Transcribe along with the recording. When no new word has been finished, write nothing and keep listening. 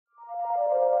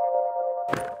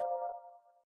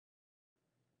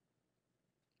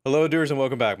Hello, doers, and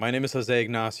welcome back. My name is Jose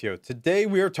Ignacio. Today,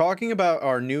 we are talking about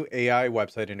our new AI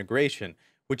website integration,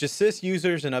 which assists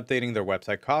users in updating their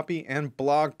website copy and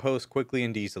blog posts quickly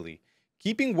and easily.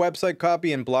 Keeping website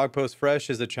copy and blog posts fresh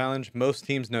is a challenge most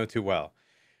teams know too well.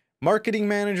 Marketing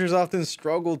managers often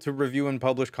struggle to review and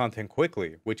publish content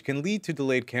quickly, which can lead to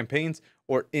delayed campaigns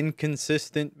or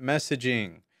inconsistent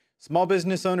messaging. Small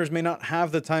business owners may not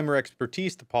have the time or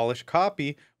expertise to polish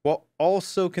copy while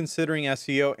also considering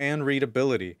SEO and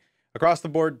readability. Across the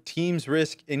board, teams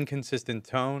risk inconsistent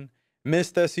tone,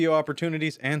 missed SEO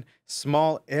opportunities, and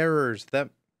small errors that,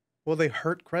 well, they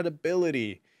hurt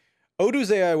credibility.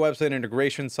 Odoo's AI website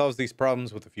integration solves these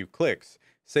problems with a few clicks.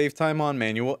 Save time on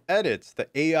manual edits. The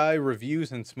AI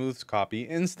reviews and smooths copy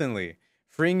instantly,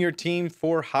 freeing your team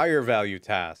for higher value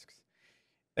tasks.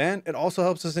 And it also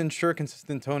helps us ensure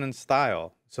consistent tone and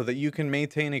style so that you can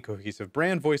maintain a cohesive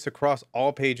brand voice across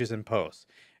all pages and posts.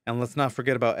 And let's not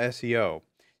forget about SEO.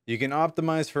 You can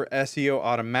optimize for SEO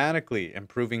automatically,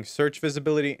 improving search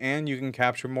visibility, and you can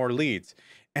capture more leads.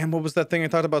 And what was that thing I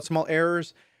talked about? Small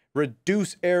errors?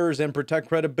 Reduce errors and protect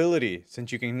credibility,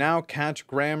 since you can now catch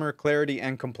grammar, clarity,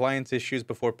 and compliance issues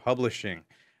before publishing.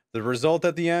 The result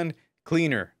at the end: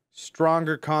 cleaner,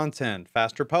 stronger content,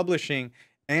 faster publishing,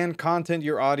 and content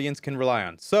your audience can rely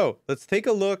on. So let's take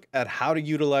a look at how to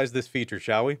utilize this feature,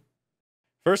 shall we?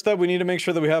 First up, we need to make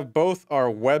sure that we have both our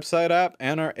website app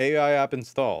and our AI app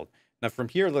installed. Now from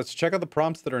here, let's check out the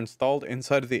prompts that are installed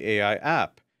inside of the AI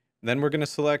app. Then we're going to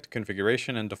select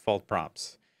configuration and default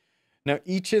prompts. Now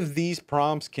each of these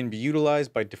prompts can be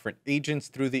utilized by different agents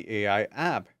through the AI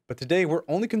app, but today we're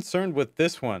only concerned with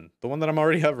this one, the one that I'm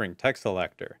already hovering, text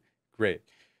selector. Great.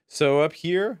 So up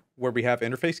here, where we have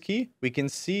interface key, we can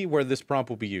see where this prompt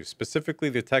will be used, specifically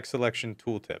the text selection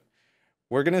tooltip.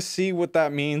 We're going to see what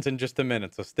that means in just a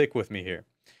minute, so stick with me here.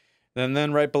 And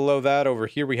then right below that, over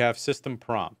here, we have system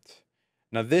prompt.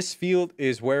 Now this field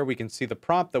is where we can see the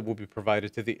prompt that will be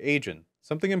provided to the agent.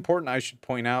 Something important I should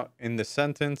point out in this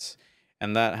sentence,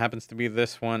 and that happens to be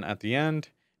this one at the end: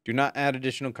 do not add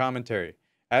additional commentary.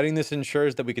 Adding this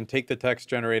ensures that we can take the text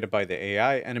generated by the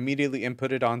AI and immediately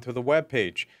input it onto the web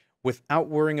page without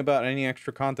worrying about any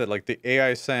extra content, like the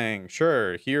AI saying,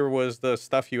 sure, here was the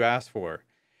stuff you asked for.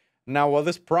 Now, while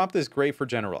this prompt is great for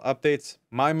general updates,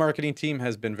 my marketing team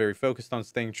has been very focused on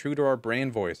staying true to our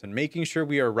brand voice and making sure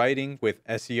we are writing with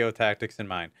SEO tactics in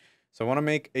mind. So I want to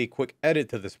make a quick edit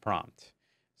to this prompt.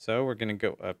 So we're going to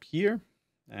go up here,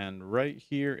 and right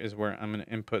here is where I'm going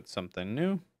to input something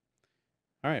new.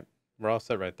 All right, we're all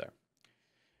set right there.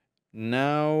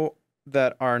 Now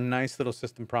that our nice little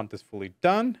system prompt is fully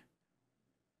done,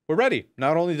 we're ready.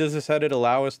 Not only does this edit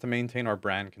allow us to maintain our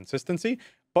brand consistency,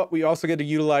 but we also get to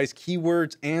utilize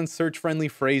keywords and search-friendly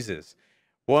phrases.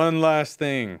 One last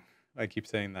thing, I keep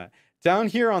saying that. Down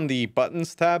here on the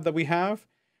buttons tab that we have,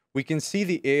 we can see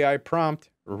the AI prompt,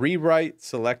 rewrite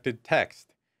selected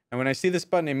text. And when I see this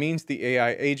button, it means the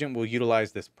AI agent will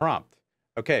utilize this prompt.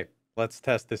 Okay, let's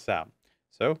test this out.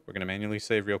 So we're going to manually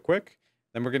save real quick.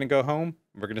 Then we're going to go home.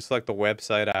 We're going to select the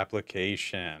website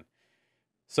application.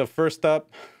 So first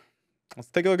up, let's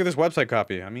take a look at this website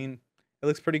copy. I mean, it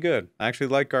looks pretty good. I actually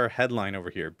like our headline over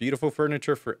here: beautiful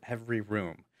furniture for every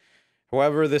room.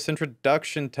 However, this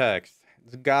introduction text,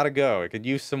 it's gotta go. It could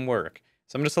use some work.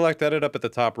 So I'm gonna select edit up at the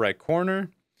top right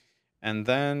corner, and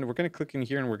then we're gonna click in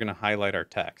here and we're gonna highlight our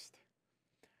text.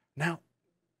 Now,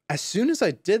 as soon as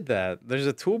I did that, there's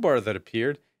a toolbar that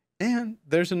appeared, and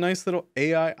there's a nice little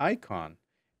AI icon.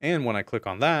 And when I click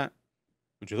on that,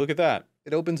 would you look at that?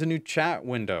 It opens a new chat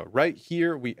window. Right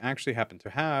here, we actually happen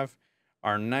to have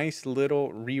our nice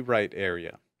little rewrite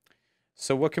area.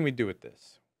 So what can we do with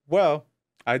this? Well,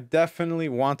 I definitely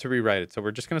want to rewrite it, so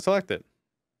we're just going to select it.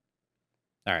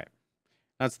 All right,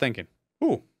 that's thinking.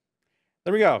 Ooh,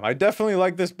 there we go. I definitely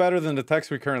like this better than the text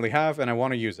we currently have, and I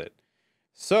want to use it.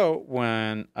 So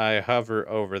when I hover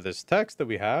over this text that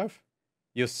we have,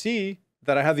 you'll see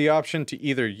that I have the option to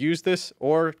either use this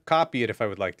or copy it if I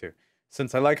would like to.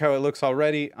 Since I like how it looks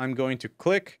already, I'm going to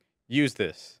click use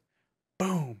this.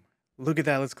 Boom. Look at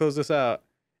that. Let's close this out.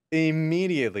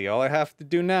 Immediately, all I have to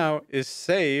do now is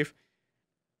save,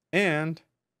 and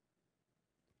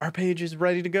our page is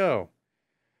ready to go.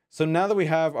 So now that we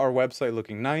have our website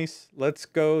looking nice, let's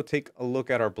go take a look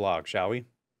at our blog, shall we?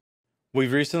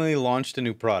 We've recently launched a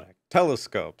new product,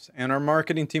 telescopes, and our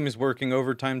marketing team is working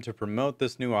overtime to promote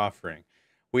this new offering.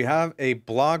 We have a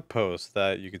blog post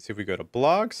that you can see if we go to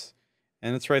blogs,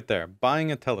 and it's right there,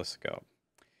 buying a telescope.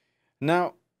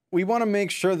 Now, we want to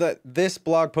make sure that this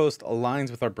blog post aligns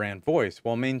with our brand voice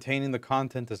while maintaining the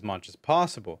content as much as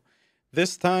possible.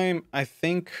 This time, I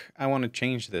think I want to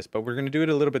change this, but we're going to do it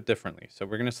a little bit differently. So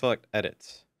we're going to select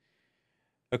edits.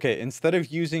 Okay, instead of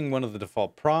using one of the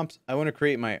default prompts, I want to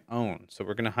create my own. So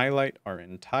we're going to highlight our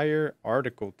entire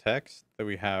article text that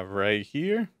we have right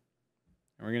here, and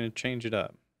we're going to change it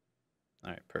up.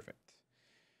 All right, perfect.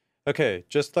 Okay,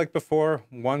 just like before,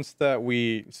 once that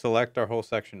we select our whole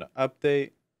section to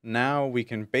update, now we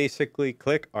can basically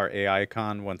click our AI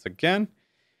icon once again,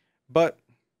 but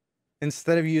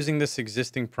instead of using this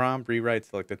existing prompt, rewrite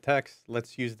selected text,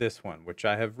 let's use this one, which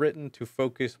I have written to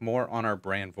focus more on our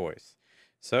brand voice.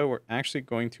 So we're actually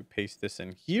going to paste this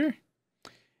in here.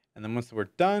 And then once we're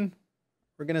done,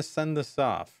 we're going to send this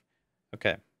off.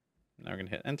 Okay, now we're going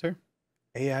to hit enter.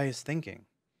 AI is thinking.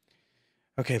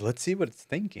 Okay, let's see what it's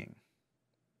thinking.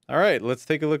 All right, let's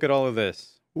take a look at all of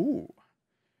this. Ooh,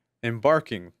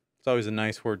 embarking. It's always a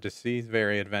nice word to see. It's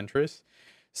very adventurous.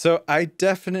 So I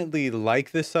definitely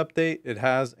like this update. It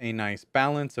has a nice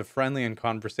balance of friendly and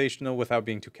conversational without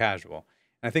being too casual.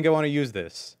 And I think I want to use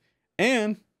this.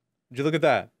 And would you look at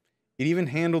that? It even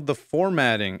handled the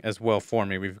formatting as well for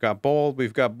me. We've got bold,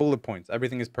 we've got bullet points.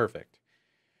 Everything is perfect.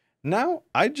 Now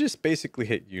I just basically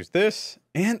hit use this,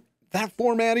 and that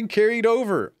formatting carried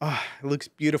over. Ah, it looks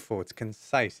beautiful. It's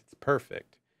concise. It's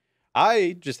perfect.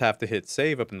 I just have to hit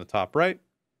save up in the top right.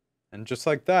 And just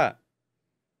like that,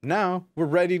 now we're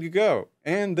ready to go.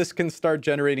 And this can start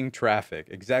generating traffic,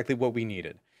 exactly what we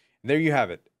needed. And there you have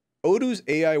it. Odoo's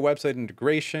AI website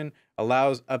integration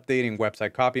allows updating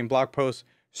website copy and blog posts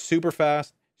super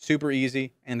fast, super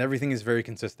easy, and everything is very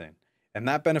consistent. And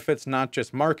that benefits not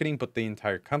just marketing, but the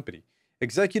entire company.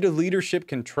 Executive leadership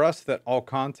can trust that all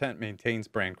content maintains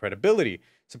brand credibility,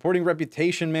 supporting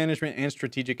reputation management and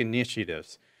strategic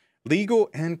initiatives. Legal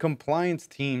and compliance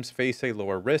teams face a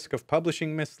lower risk of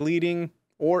publishing misleading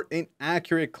or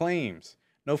inaccurate claims.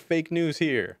 No fake news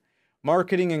here.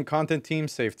 Marketing and content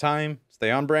teams save time,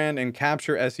 stay on brand, and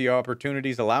capture SEO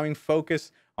opportunities, allowing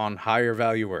focus on higher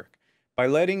value work. By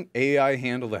letting AI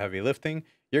handle the heavy lifting,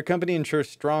 your company ensures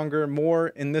stronger, more,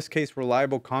 in this case,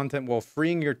 reliable content while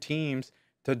freeing your teams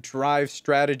to drive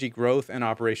strategy growth and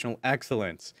operational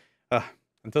excellence.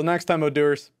 Until next time,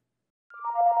 Odooers.